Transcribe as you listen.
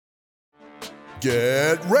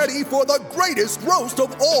Get ready for the greatest roast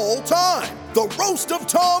of all time, the Roast of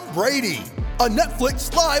Tom Brady, a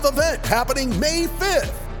Netflix live event happening May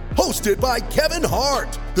 5th. Hosted by Kevin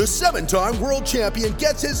Hart, the 7-time world champion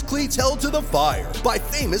gets his cleats held to the fire by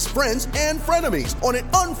famous friends and frenemies on an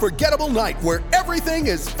unforgettable night where everything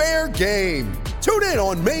is fair game. Tune in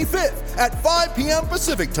on May 5th at 5 p.m.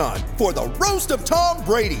 Pacific time for the Roast of Tom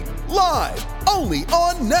Brady, live only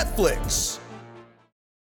on Netflix.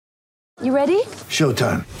 You ready?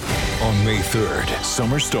 Showtime. On May 3rd,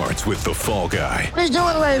 summer starts with The Fall Guy. Let's do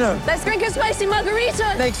it later. Let's drink a spicy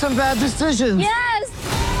margarita. Make some bad decisions. Yes!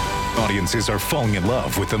 Audiences are falling in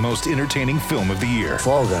love with the most entertaining film of the year.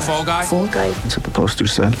 Fall Guy. Fall Guy? Fall Guy. That's what the poster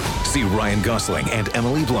said. See Ryan Gosling and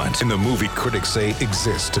Emily Blunt in the movie critics say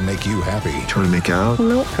exists to make you happy. Trying to make it out?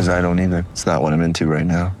 Nope. Because I don't either. It's not what I'm into right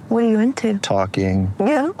now. What are you into? Talking.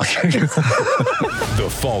 Yeah. The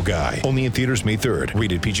Fall Guy. Only in theaters May 3rd.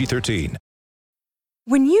 Rated PG-13.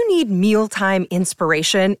 When you need mealtime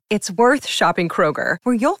inspiration, it's worth shopping Kroger,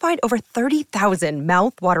 where you'll find over 30,000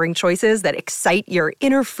 mouth-watering choices that excite your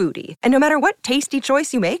inner foodie. And no matter what tasty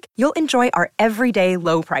choice you make, you'll enjoy our everyday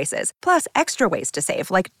low prices, plus extra ways to save,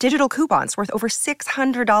 like digital coupons worth over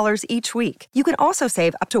 $600 each week. You can also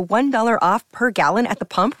save up to $1 off per gallon at the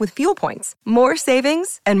pump with fuel points. More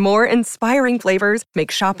savings and more inspiring flavors make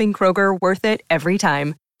shopping Kroger worth it every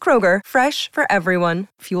time. Kroger, fresh for everyone.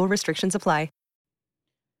 Fuel restrictions apply.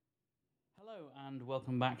 And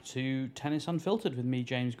welcome back to Tennis Unfiltered with me,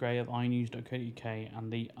 James Gray of iNews.co.uk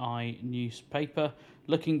and the iNewspaper,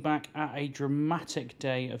 looking back at a dramatic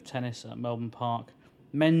day of tennis at Melbourne Park.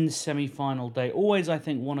 Men's semi-final day, always I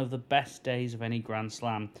think one of the best days of any Grand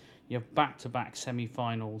Slam. You have back-to-back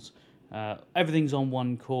semi-finals, everything's on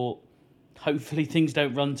one court, hopefully things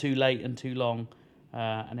don't run too late and too long,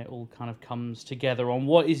 and it all kind of comes together on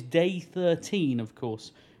what is day 13, of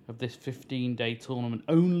course, of this 15-day tournament.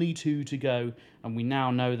 Only 2 to go, and we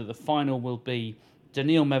now know that the final will be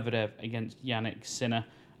Daniil Medvedev against Jannik Sinner.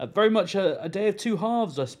 Very much a day of two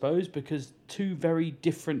halves, I suppose, because two very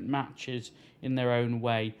different matches in their own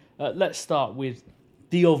way. Let's start with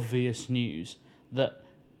the obvious news that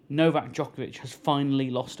Novak Djokovic has finally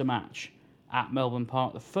lost a match at Melbourne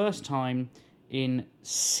Park. The first time in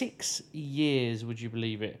 6 years, would you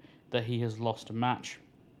believe it, that he has lost a match.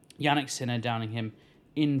 Jannik Sinner downing him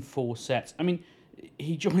in 4 sets. I mean,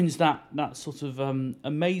 he joins that sort of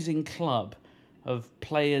amazing club of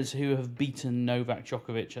players who have beaten Novak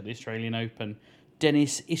Djokovic at the Australian Open.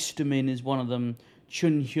 Denis Istomin is one of them.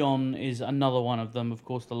 Chun Hyun is another one of them. Of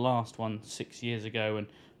course, the last one 6 years ago, and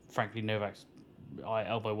frankly, Novak's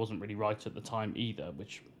elbow wasn't really right at the time either,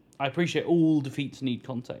 which I appreciate all defeats need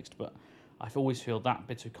context, but I always feel that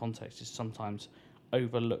bit of context is sometimes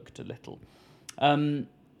overlooked a little.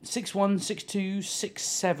 6-1, 6-2,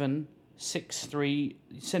 6-7, 6-3.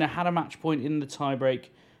 Sinner had a match point in the tiebreak,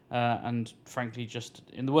 and frankly, just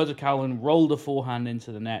in the words of Calvin, rolled a forehand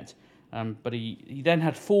into the net. But he then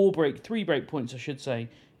had three break points, I should say,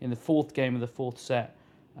 in the fourth game of the fourth set.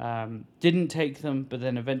 Didn't take them, but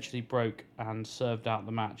then eventually broke and served out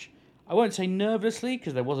the match. I won't say nervously,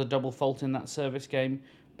 because there was a double fault in that service game,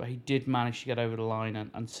 but he did manage to get over the line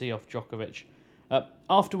and see off Djokovic.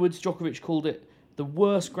 Afterwards, Djokovic called it the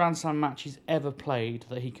worst Grand Slam match he's ever played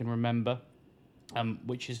that he can remember,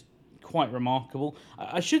 which is quite remarkable.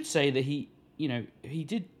 I should say that he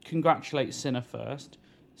did congratulate Sinner first,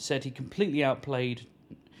 said he outplayed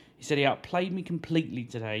me completely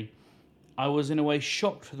today. I was in a way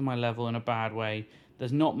shocked with my level in a bad way.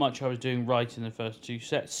 There's not much I was doing right in the first 2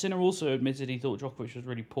 sets. Sinner also admitted he thought Djokovic was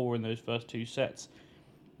really poor in those first 2 sets.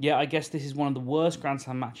 Yeah, I guess this is one of the worst Grand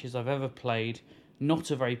Slam matches I've ever played.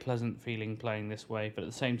 Not a very pleasant feeling playing this way, but at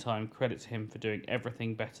the same time, credit to him for doing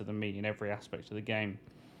everything better than me in every aspect of the game.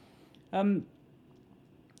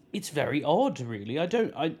 It's very odd, really.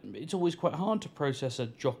 It's always quite hard to process a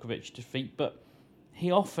Djokovic defeat, but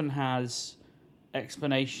he often has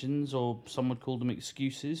explanations, or some would call them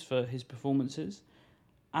excuses, for his performances,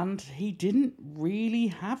 and he didn't really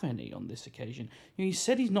have any on this occasion. He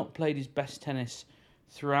said he's not played his best tennis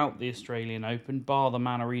throughout the Australian Open, bar the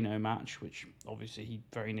Manarino match, which obviously he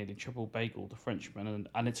very nearly triple-bageled the Frenchman,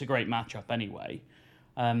 and it's a great matchup anyway.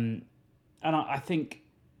 And I think,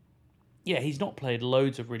 yeah, he's not played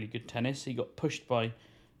loads of really good tennis. He got pushed by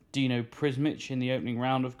Dino Prismic in the opening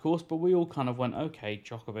round, of course, but we all kind of went, okay,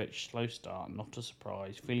 Djokovic, slow start, not a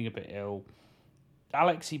surprise, feeling a bit ill.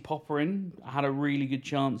 Alexei Popyrin had a really good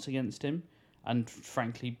chance against him, and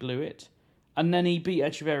frankly blew it. And then he beat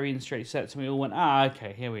Echeverry in straight sets, and we all went,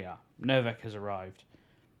 okay, here we are. Novak has arrived.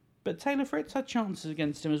 But Taylor Fritz had chances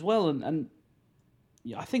against him as well, and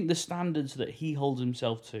I think the standards that he holds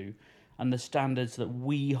himself to and the standards that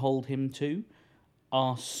we hold him to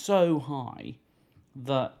are so high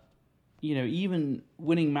that, you know, even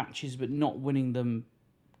winning matches but not winning them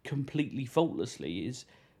completely faultlessly is,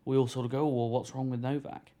 we all sort of go, oh, well, what's wrong with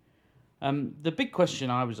Novak? The big question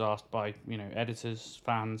I was asked by, you know, editors,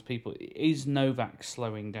 fans, people, is Novak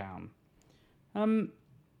slowing down?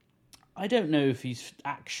 I don't know if he's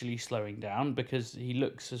actually slowing down because he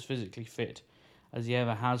looks as physically fit as he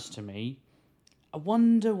ever has to me. I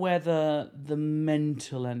wonder whether the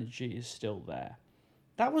mental energy is still there.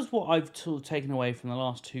 That was what I've sort of taken away from the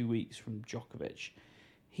last 2 weeks from Djokovic.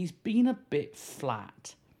 He's been a bit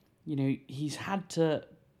flat. You know, he's had to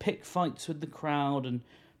pick fights with the crowd and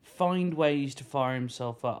find ways to fire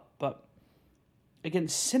himself up. But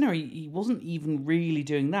against Sinner, he wasn't even really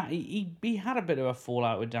doing that. He had a bit of a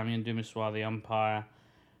fallout with Damien Dumissois, the umpire,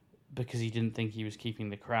 because he didn't think he was keeping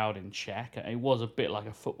the crowd in check. It was a bit like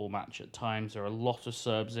a football match at times. There were a lot of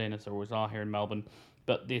Serbs in, as there always are here in Melbourne,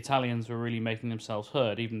 but the Italians were really making themselves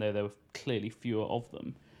heard, even though there were clearly fewer of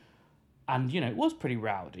them. And, you know, it was pretty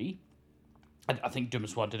rowdy. I think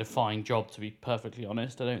Dumissois did a fine job, to be perfectly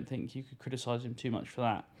honest. I don't think you could criticise him too much for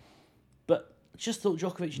that. But just thought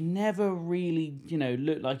Djokovic never really, you know,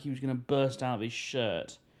 looked like he was going to burst out of his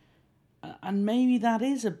shirt. And maybe that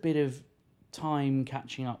is a bit of time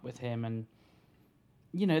catching up with him. And,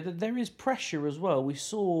 you know, that there is pressure as well. We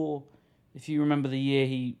saw, if you remember the year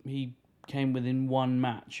he came within one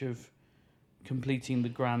match of completing the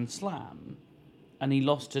Grand Slam, and he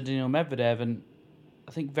lost to Daniil Medvedev, and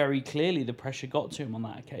I think very clearly the pressure got to him on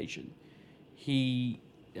that occasion. He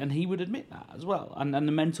would admit that as well. And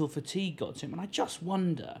the mental fatigue got to him. And I just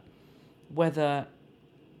wonder whether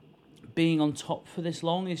being on top for this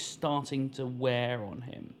long is starting to wear on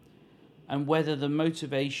him, and whether the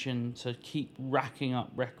motivation to keep racking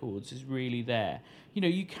up records is really there. You know,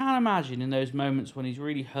 you can imagine in those moments when he's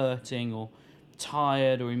really hurting or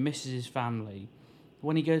tired or he misses his family,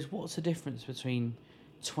 when he goes, what's the difference between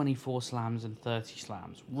 24 slams and 30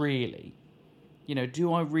 slams? Really? You know,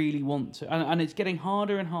 do I really want to? And it's getting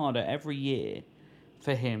harder and harder every year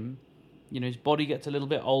for him. You know, his body gets a little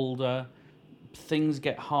bit older. Things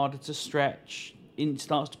get harder to stretch.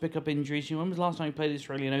 Starts to pick up injuries. You know, when was the last time he played the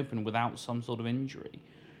Australian Open without some sort of injury?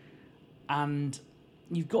 And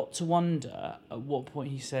you've got to wonder at what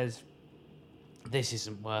point he says, this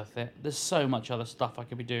isn't worth it. There's so much other stuff I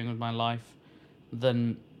could be doing with my life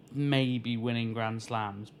than maybe winning Grand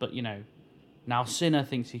Slams. But, you know, now Sinner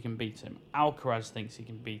thinks he can beat him. Alcaraz thinks he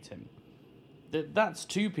can beat him. That's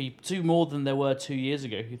two more than there were 2 years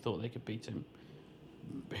ago who thought they could beat him.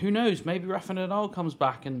 Who knows? Maybe Rafa Nadal comes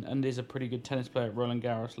back and is a pretty good tennis player at Roland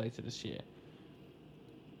Garros later this year.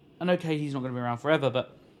 And okay, he's not going to be around forever,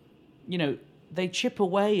 but, you know, they chip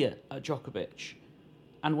away at Djokovic.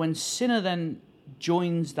 And when Sinner then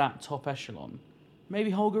joins that top echelon, maybe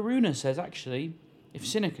Holger Rune says, actually, if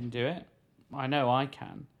Sinner can do it, I know I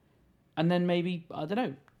can. And then maybe, I don't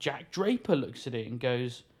know, Jack Draper looks at it and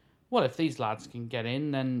goes, well, if these lads can get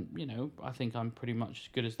in, then, you know, I think I'm pretty much as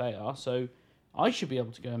good as they are, so I should be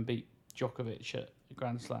able to go and beat Djokovic at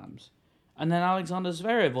Grand Slams. And then Alexander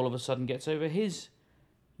Zverev all of a sudden gets over his,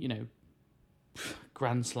 you know,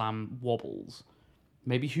 Grand Slam wobbles.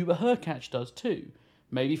 Maybe Hubert Hurkacz does too.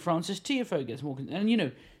 Maybe Francis Tiafoe gets more... And, you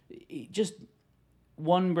know, it just...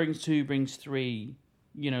 one brings two, brings three,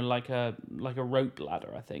 you know, like a rope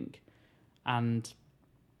ladder, I think. And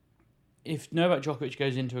if Novak Djokovic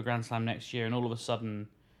goes into a Grand Slam next year and all of a sudden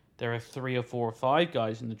there are 3 or 4 or 5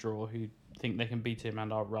 guys in the draw who think they can beat him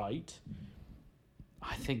and are right,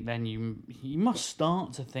 I think then you must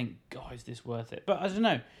start to think, God, is this worth it? But I don't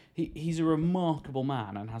know. He's a remarkable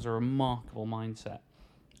man and has a remarkable mindset.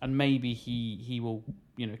 And maybe he will,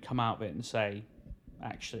 you know, come out of it and say,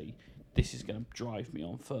 actually, this is going to drive me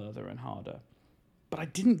on further and harder. But I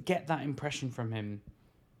didn't get that impression from him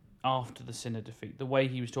after the Sinner defeat. The way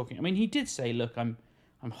he was talking. I mean, he did say, look, I'm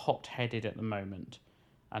hot-headed at the moment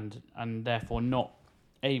and therefore not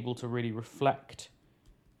able to really reflect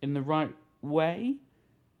in the right way.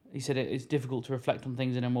 He said it's difficult to reflect on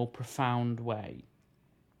things in a more profound way.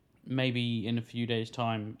 Maybe in a few days'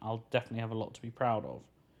 time, I'll definitely have a lot to be proud of.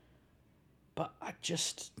 But I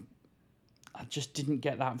just didn't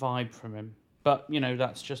get that vibe from him. But, you know,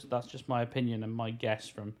 that's just my opinion and my guess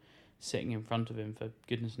from sitting in front of him for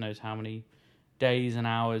goodness knows how many days and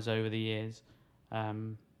hours over the years.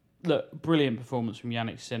 Look, brilliant performance from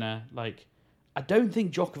Jannik Sinner. Like, I don't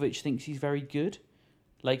think Djokovic thinks he's very good.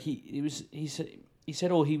 Like, he said,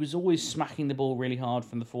 he was always smacking the ball really hard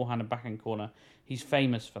from the forehand and backhand corner. He's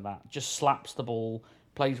famous for that. Just slaps the ball,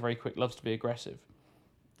 plays very quick, loves to be aggressive.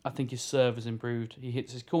 I think his serve has improved. He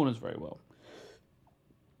hits his corners very well.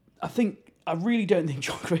 I really don't think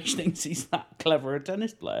Djokovic thinks he's that clever a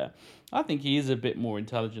tennis player. I think he is a bit more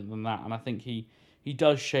intelligent than that, and I think he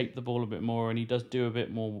does shape the ball a bit more, and he does do a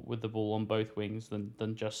bit more with the ball on both wings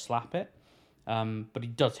than just slap it. But he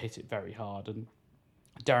does hit it very hard, and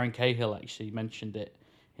Darren Cahill actually mentioned it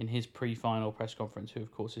in his pre-final press conference, who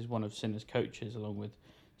of course is one of Sinner's coaches along with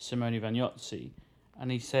Simone Vagnozzi,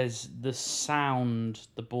 and he says the sound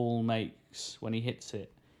the ball makes when he hits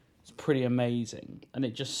it is pretty amazing, and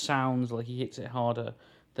it just sounds like he hits it harder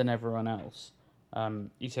than everyone else.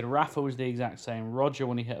 He said Rafa was the exact same. Roger,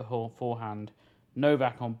 when he hit a forehand,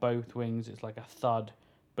 Novak on both wings, it's like a thud,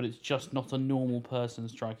 but it's just not a normal person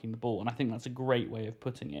striking the ball. And I think that's a great way of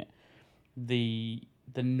putting it.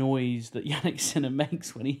 The noise that Jannik Sinner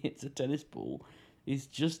makes when he hits a tennis ball is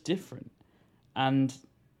just different. And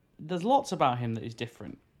there's lots about him that is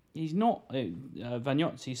different. He's not...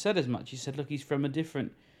 Vagnozzi said as much. He said, look, he's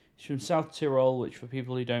from South Tyrol, which for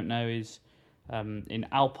people who don't know is in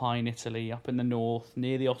Alpine Italy, up in the north,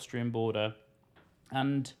 near the Austrian border.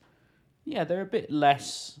 And yeah, they're a bit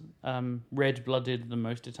less red-blooded than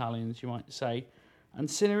most Italians, you might say. And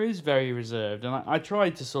Sinner is very reserved. And I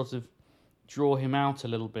tried to sort of draw him out a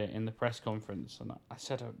little bit in the press conference. And I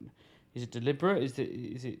said, is it deliberate?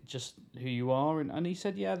 Is it just who you are? And he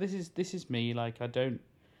said, yeah, this is me. Like, I don't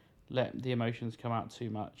let the emotions come out too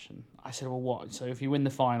much. And I said, well, what? So if you win the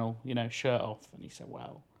final, shirt off. And he said,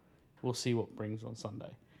 well, we'll see what brings on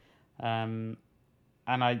Sunday. And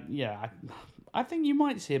I think you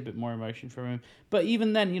might see a bit more emotion from him. But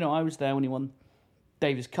even then, I was there when he won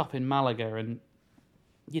Davis Cup in Malaga, and,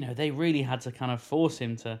 they really had to kind of force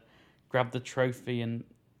him to grab the trophy and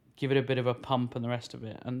give it a bit of a pump and the rest of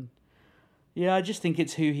it. And, yeah, I just think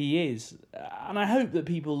it's who he is. And I hope that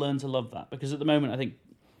people learn to love that, because at the moment I think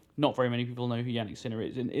not very many people know who Jannik Sinner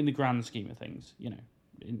is in the grand scheme of things, in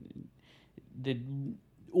the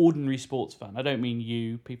ordinary sports fan. I don't mean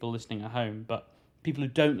you, people listening at home, but people who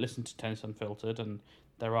don't listen to Tennis Unfiltered, and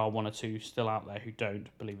there are one or two still out there who don't,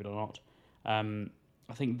 believe it or not. I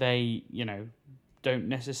think they, don't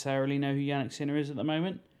necessarily know who Jannik Sinner is at the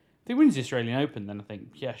moment. If he wins the Australian Open, then I think,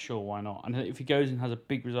 yeah, sure, why not? And if he goes and has a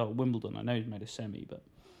big result at Wimbledon, I know he's made a semi, but,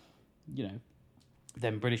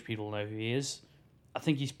 then British people know who he is. I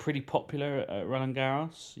think he's pretty popular at Roland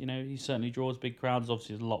Garros. He certainly draws big crowds.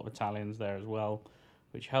 Obviously, there's a lot of Italians there as well,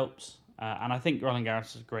 which helps. And I think Roland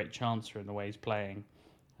Garros is a great chancer in the way he's playing.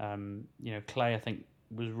 Clay, I think,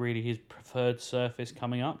 was really his preferred surface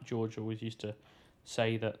coming up. George always used to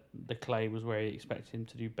say that the clay was where he expected him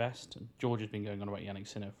to do best. And George has been going on about Jannik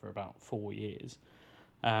Sinner for about 4 years.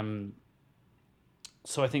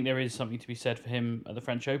 So I think there is something to be said for him at the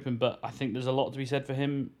French Open, but I think there's a lot to be said for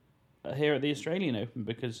him here at the Australian Open,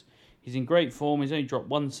 because he's in great form. He's only dropped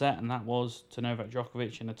one set, and that was to Novak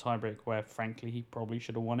Djokovic in a tiebreak where, frankly, he probably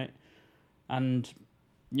should have won it. And,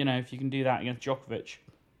 if you can do that against Djokovic,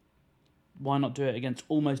 why not do it against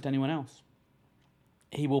almost anyone else?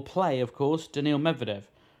 He will play, of course, Daniil Medvedev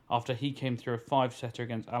after he came through a 5-setter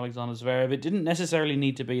against Alexander Zverev. It didn't necessarily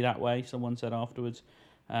need to be that way, someone said afterwards.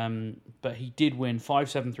 But he did win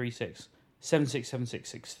 5-7, 3-6, 7-6,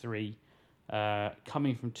 7-6, 6-3,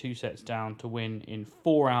 coming from 2 sets down to win in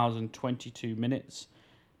 4 hours and 22 minutes.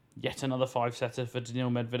 Yet another 5-setter for Daniil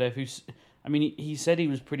Medvedev, he said he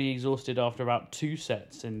was pretty exhausted after about 2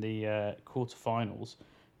 sets in the quarterfinals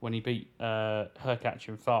when he beat Hurkacz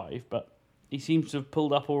in 5, but he seems to have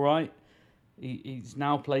pulled up all right. He's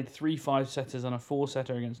now played 3 5-setters and a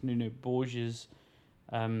 4-setter against Nuno Borges,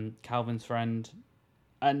 Calvin's friend,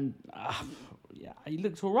 and he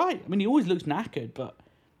looks all right. He always looks knackered, but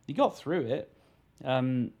he got through it.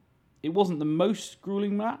 It wasn't the most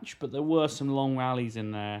grueling match, but there were some long rallies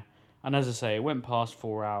in there. And as I say, it went past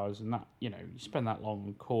 4 hours, and that, you spend that long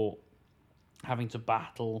on court having to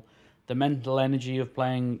battle the mental energy of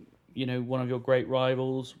playing, one of your great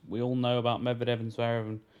rivals. We all know about Medvedev and Zverev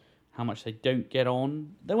and how much they don't get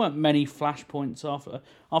on. There weren't many flashpoints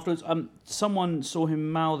afterwards. Someone saw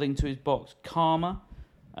him mouthing to his box, karma.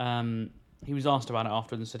 He was asked about it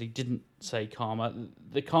afterwards and said he didn't say karma.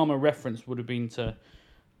 The karma reference would have been to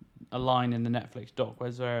a line in the Netflix doc where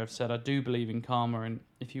Zverev said, I do believe in karma, and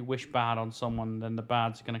if you wish bad on someone, then the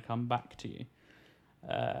bad's going to come back to you.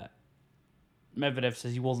 Medvedev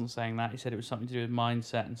says he wasn't saying that. He said it was something to do with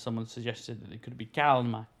mindset, and someone suggested that it could be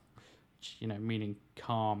calma, which, meaning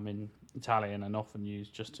calm in Italian and often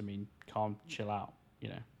used just to mean calm, chill out,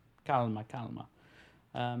 calma.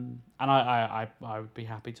 And I would be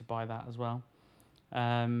happy to buy that as well.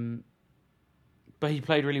 But he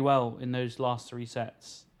played really well in those last 3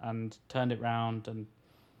 sets and turned it round. And,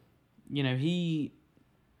 he's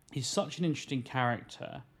such an interesting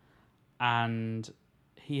character, and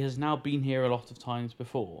he has now been here a lot of times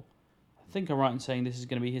before. I think I'm right in saying this is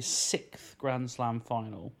going to be his 6th Grand Slam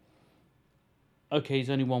final. Okay, he's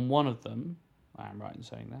only won one of them. I am right in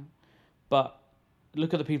saying that. But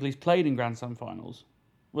look at the people he's played in Grand Slam finals.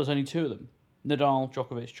 There's only 2 of them. Nadal,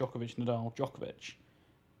 Djokovic, Djokovic, Nadal, Djokovic.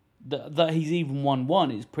 That he's even won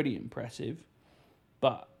one is pretty impressive.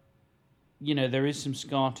 But, you know, there is some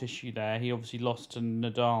scar tissue there. He obviously lost to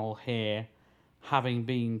Nadal here, having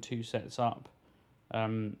been 2 sets up.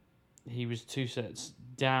 He was 2 sets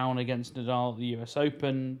down against Nadal at the US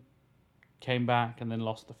Open, came back and then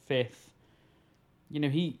lost the 5th. You know,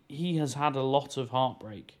 he has had a lot of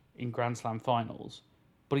heartbreak in Grand Slam finals,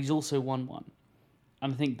 but he's also won one.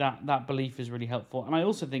 And I think that belief is really helpful. And I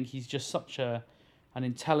also think he's just such an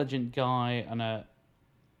intelligent guy, and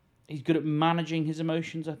he's good at managing his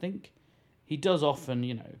emotions, I think. He does often,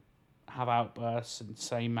 you know, have outbursts and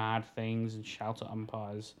say mad things and shout at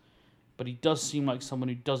umpires, but he does seem like someone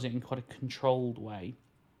who does it in quite a controlled way.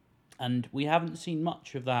 And we haven't seen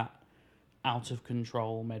much of that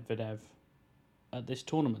out-of-control Medvedev at this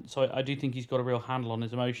tournament. So I do think he's got a real handle on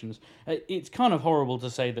his emotions. It's kind of horrible to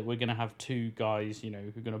say that we're going to have 2 guys, you know,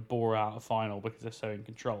 who are going to bore out a final because they're so in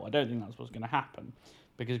control. I don't think that's what's going to happen,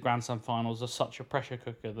 because Grand Slam finals are such a pressure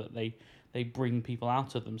cooker that they bring people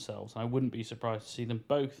out of themselves. And I wouldn't be surprised to see them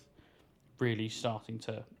both really starting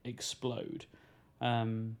to explode.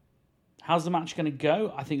 How's the match going to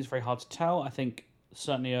go? I think it's very hard to tell. I think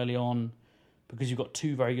certainly early on, because you've got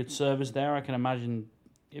 2 very good servers there, I can imagine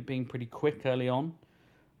it being pretty quick early on.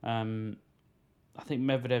 I think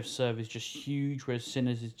Medvedev's serve is just huge, whereas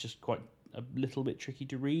Sinner's is just quite a little bit tricky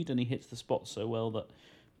to read, and he hits the spot so well that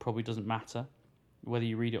probably doesn't matter whether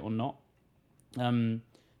you read it or not.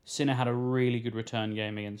 Sinner had a really good return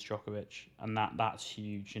game against Djokovic, and that's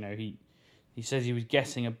huge. You know, he says he was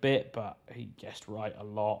guessing a bit, but he guessed right a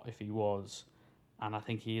lot if he was, and I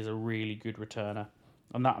think he is a really good returner.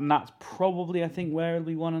 And that's probably, I think, where it'll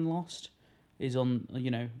be won and lost, is on,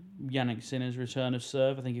 you know, Jannik Sinner's return of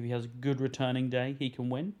serve. I think if he has a good returning day, he can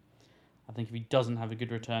win. I think if he doesn't have a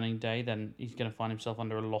good returning day, then he's going to find himself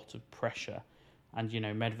under a lot of pressure. And, you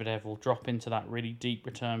know, Medvedev will drop into that really deep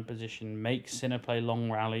return position, make Sinner play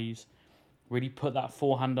long rallies, really put that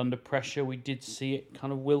forehand under pressure. We did see it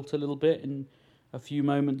kind of wilt a little bit in a few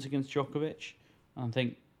moments against Djokovic. And I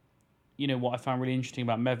think, you know, what I found really interesting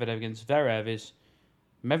about Medvedev against Zverev is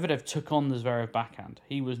Medvedev took on the Zverev backhand.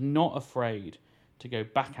 He was not afraid to go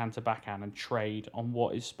backhand to backhand and trade on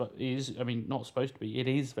what is not supposed to be. It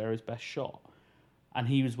is Zverev's best shot. And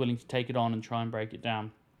he was willing to take it on and try and break it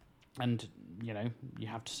down. And, you know, you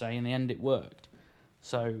have to say, in the end, it worked.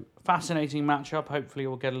 So, fascinating matchup. Hopefully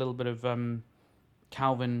we'll get a little bit of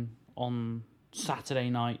Calvin on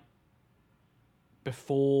Saturday night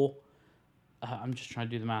before... I'm just trying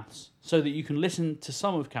to do the maths. So that you can listen to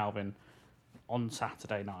some of Calvin on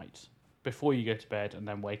Saturday night before you go to bed and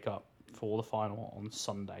then wake up for the final on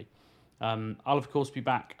Sunday. I'll, of course, be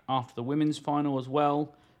back after the women's final as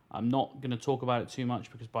well. I'm not going to talk about it too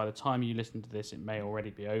much because by the time you listen to this, it may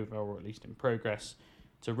already be over, or at least in progress.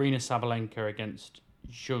 It's Aryna Sabalenka against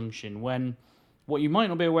Zheng Qinwen. What you might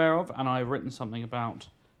not be aware of, and I've written something about,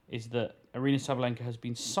 is that Aryna Sabalenka has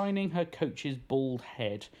been signing her coach's bald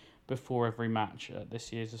head before every match at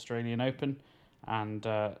this year's Australian Open, and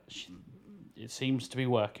it seems to be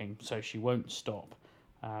working, so she won't stop.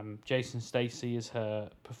 Jason Stacey is her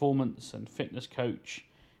performance and fitness coach.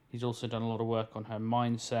 He's also done a lot of work on her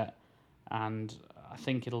mindset, and I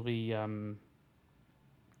think it'll be... I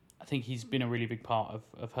think he's been a really big part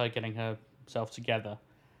of her getting herself together,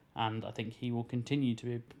 and I think he will continue to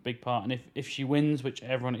be a big part. And if she wins, which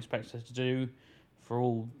everyone expects her to do, for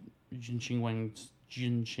all Zheng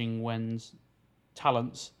Qinwen's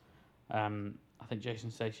talents, I think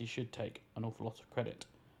Jason Stacey should take an awful lot of credit.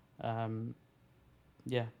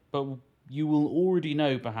 Yeah, but you will already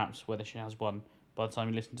know perhaps whether she has won by the time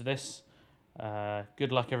you listen to this.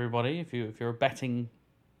 Good luck, everybody. If you're a betting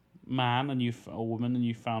man or woman and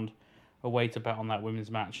you found a way to bet on that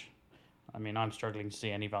women's match, I mean, I'm struggling to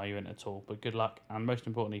see any value in it at all. But good luck, and most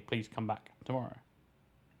importantly, please come back tomorrow.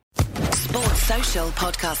 Sports Social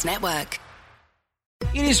Podcast Network.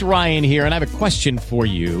 It is Ryan here, and I have a question for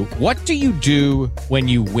you. What do you do when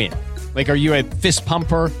you win? Like, are you a fist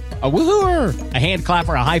pumper, a woohooer, a hand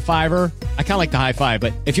clapper, a high fiver? I kind of like the high five,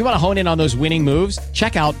 but if you want to hone in on those winning moves,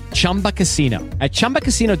 check out Chumba Casino. At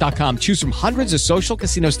ChumbaCasino.com, choose from hundreds of social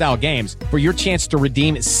casino-style games for your chance to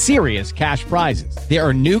redeem serious cash prizes. There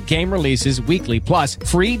are new game releases weekly, plus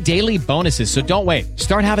free daily bonuses, so don't wait.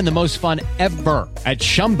 Start having the most fun ever at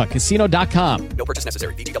ChumbaCasino.com. No purchase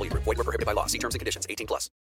necessary. VGW. Void where prohibited by law. See terms and conditions. 18+.